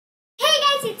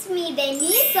it's me,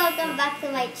 Denise. Welcome back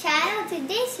to my channel.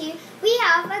 Today we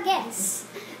have a guest.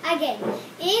 Again,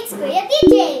 it's Kuya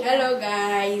DJ. Hello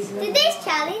guys. Today's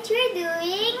challenge, we're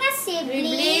doing a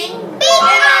sibling Big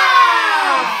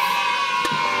Mouth.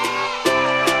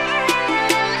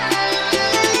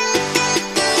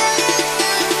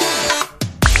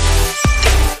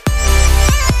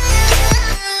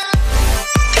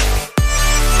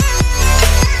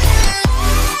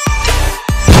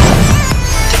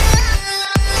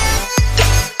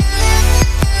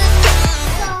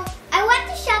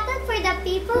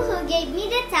 Gave me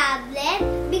the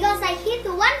tablet because I hit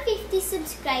 150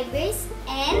 subscribers,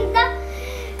 and I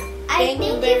thank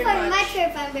you very much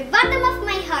from the bottom of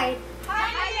my heart.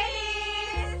 Hi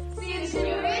Denise! Since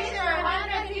you reached your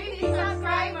 150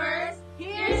 subscribers,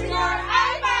 here's your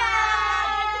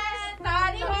iPad!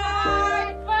 Study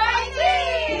hard,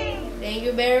 fighting! Thank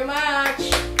you very much.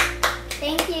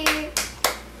 Thank you.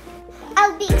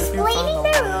 I'll be explaining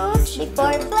the rules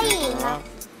before playing.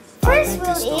 First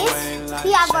rule is,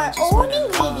 we have our own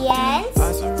ingredients.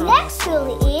 Next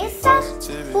rule is,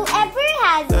 whoever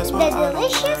has the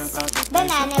delicious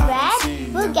banana bread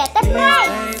will get a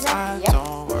prize.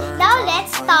 Now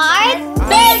let's start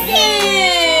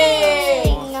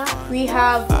baking! We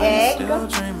have egg,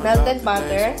 melted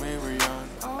butter,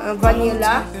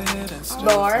 vanilla,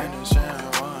 flour,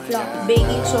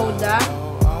 baking soda,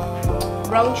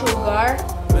 brown sugar,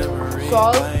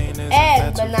 salt,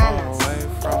 and bananas.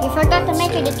 You forgot to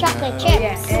mention the chocolate chips.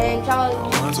 Yes, and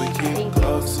chocolate chips.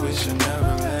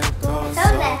 So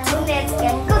let's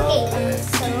get cooking.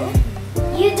 So,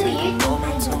 you do your thing.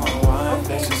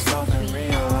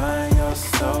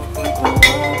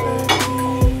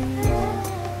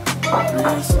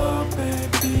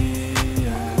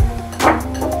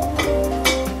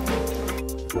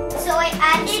 So I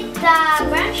added the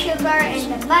brown sugar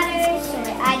and the butter. So I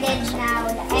added now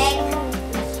the egg.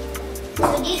 So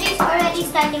this is already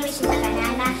starting with the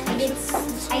banana.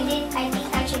 I think I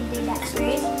should do that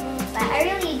first, but I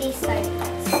really did start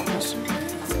first.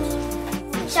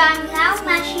 So I'm now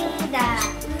mashing the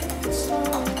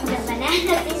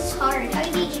banana. This is hard. How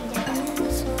did you do that?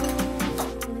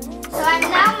 So I'm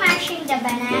now mashing the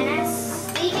bananas.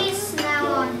 This is now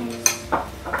on his.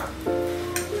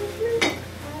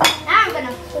 Now I'm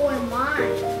gonna pour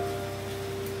mine.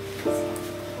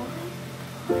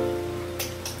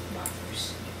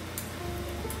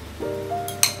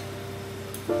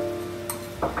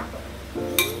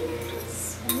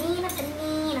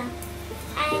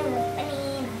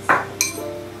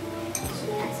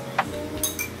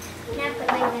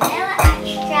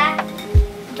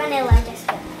 Vanilla just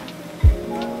go.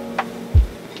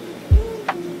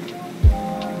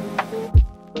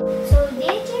 So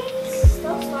DJ's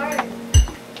still starting.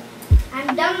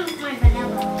 I'm done with my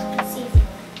vanilla. Let's see if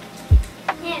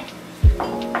yeah.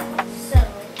 So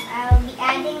I'll be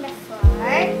adding the flour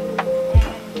and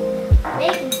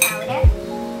baking powder.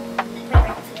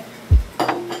 Right here.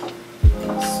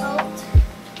 Salt.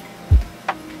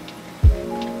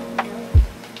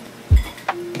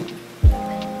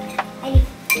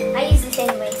 I use this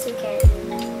anyway, so who cares?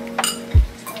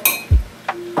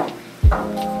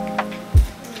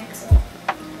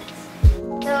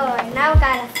 So I now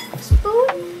got a spoon.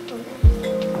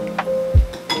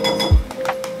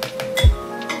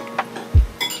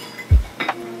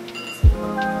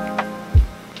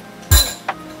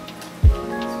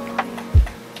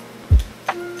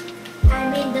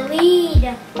 I'm in the lead.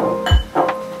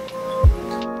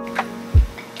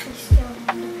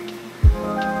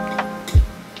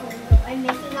 I'm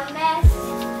making a mess.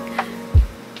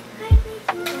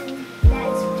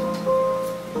 That's it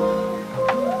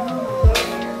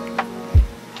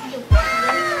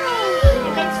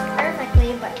mixes perfectly,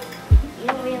 but you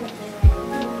don't really do it.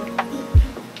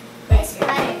 Let's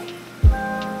cut it.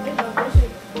 No, that's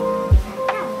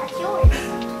yours.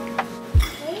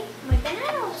 Okay, my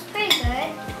banana was pretty good.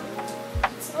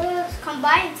 It's a little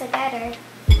combined together,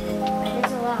 but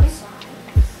there's a lot of sauce.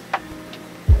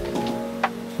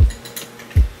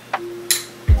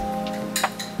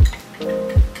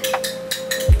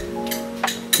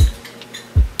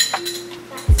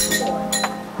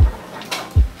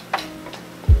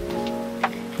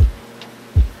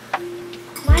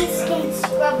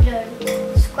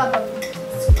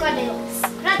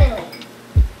 Scruddling.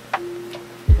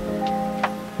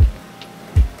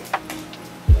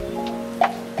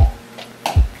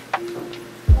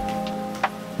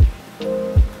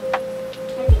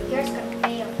 I think yours gonna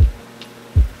fail.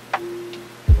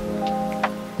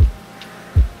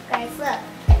 Guys, look.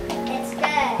 It's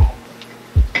good.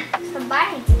 It's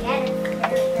combining together.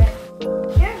 Very good.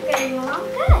 You're getting along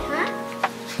good, huh?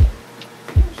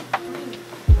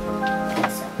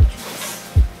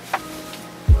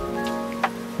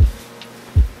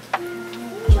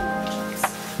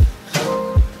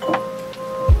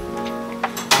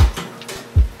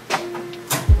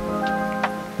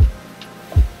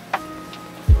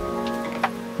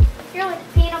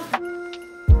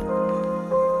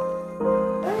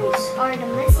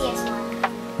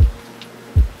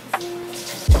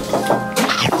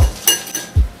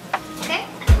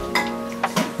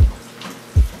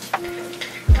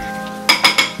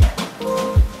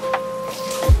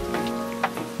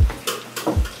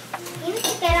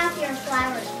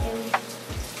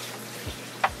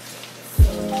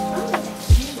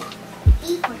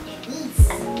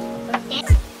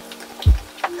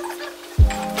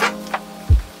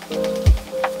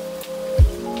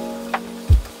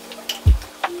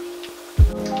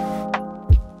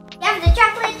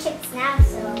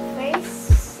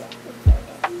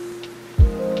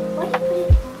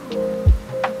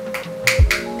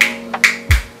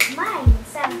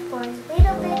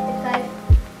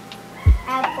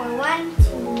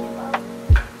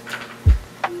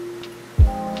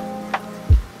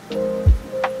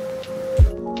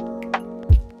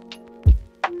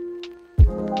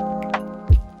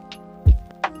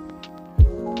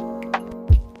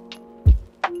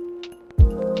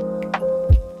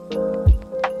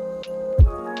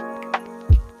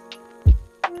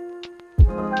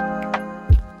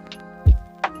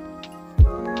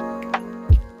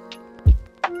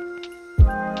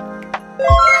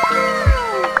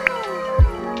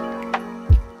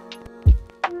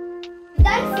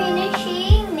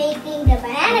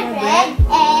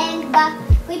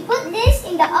 we put this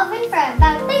in the oven for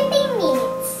about 13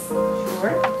 minutes.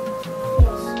 Sure.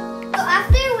 So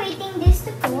after waiting this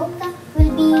to cook,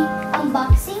 we'll be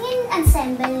unboxing and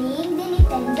assembling the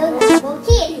Nintendo Labo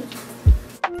kit.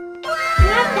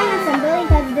 We're not gonna assemble it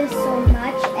because there's so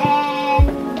much and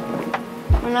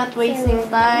We're not wasting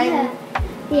time.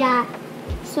 yeah.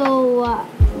 So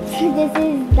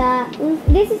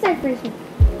this is our first one.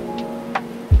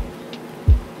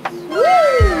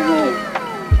 Woo!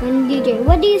 And DJ,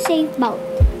 what do you say about?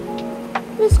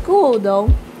 It's cool though.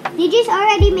 DJ's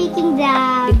already making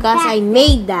the Because I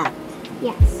made that.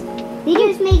 Yes.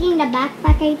 DJ's making the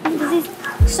backpack. I think this is.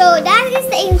 So that is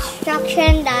the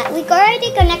instruction that we already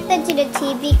connected to the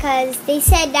TV because they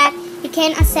said that you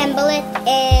can assemble it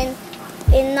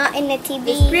not in the TV.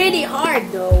 It's pretty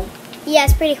hard though. Yeah,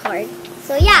 it's pretty hard.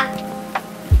 So yeah.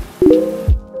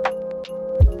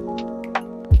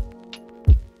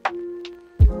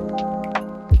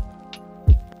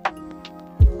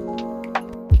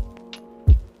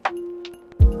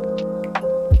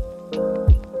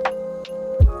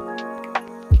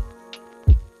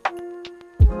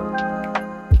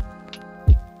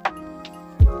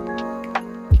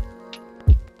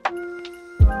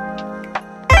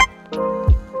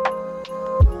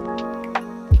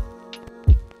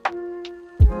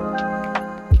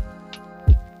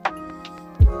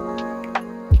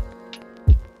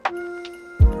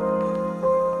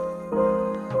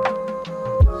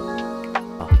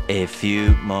 A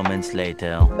few moments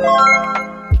later.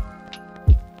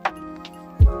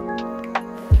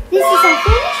 This is a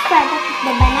finished product of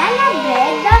the banana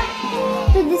bread.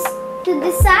 To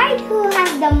decide who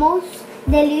has the most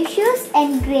delicious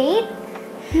and great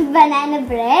banana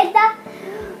bread,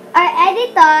 our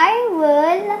editor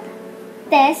will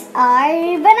test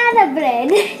our banana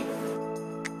bread.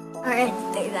 Our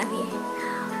editor is here.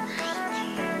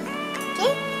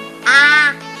 Okay.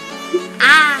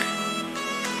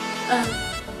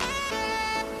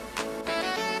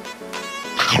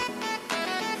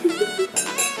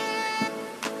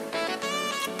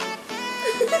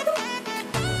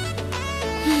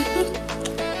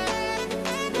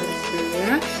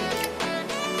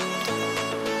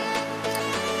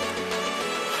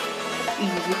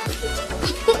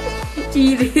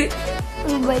 Eat it.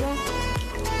 Ano ba yan?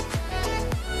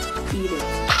 Eat it.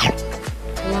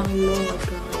 Kailangan mo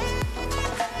magkain.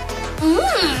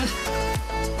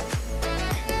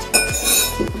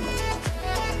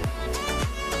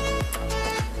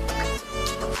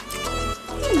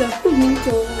 Hindi ako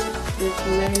minto. There's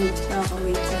many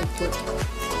chocolate I put.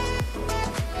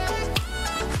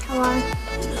 Come on.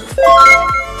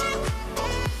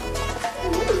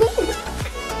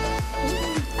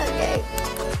 Okay.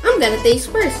 I'm gonna taste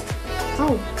first.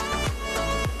 Oh.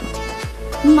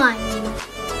 Mine.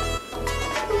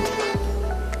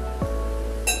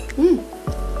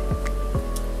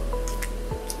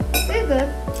 Very good.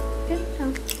 Good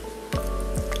job.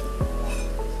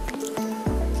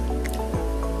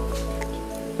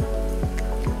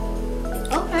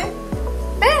 Okay.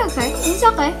 Very okay. It's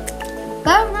okay.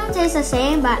 Both of them taste the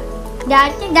same, but I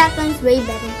think that one's way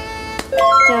better.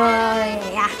 So,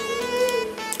 yeah.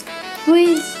 Who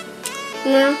is?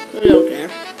 No, I don't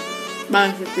care.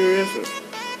 But it's delicious.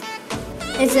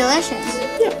 It's delicious.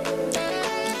 Yeah.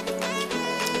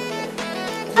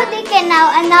 So they can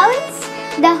now announce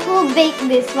the who baked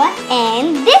this one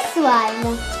and this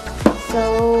one.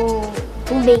 So,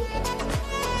 who baked it?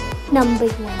 Number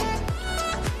one.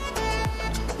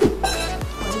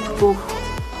 Who?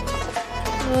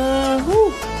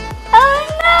 Oh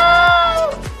no!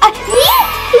 Me?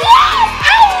 Yes!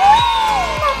 I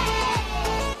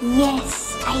win!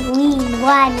 Yes, I win.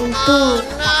 1 and 2.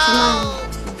 That's mine.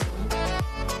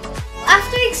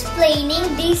 After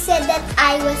explaining, they said that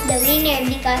I was the winner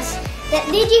because that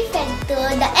DigiFed2,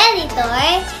 the editor,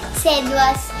 said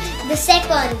was the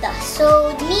second.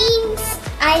 So it means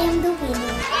I am the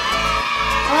winner.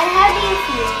 Well, how do you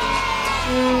feel?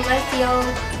 I feel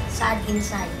sad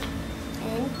inside.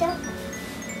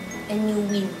 And you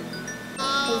win.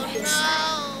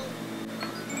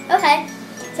 okay,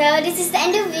 so this is the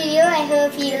end of the video. I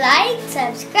hope you like,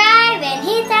 subscribe, and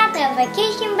hit that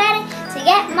notification button to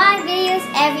get my videos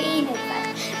every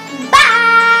notified. Bye!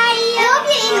 I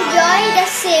hope you enjoy the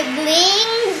Sibling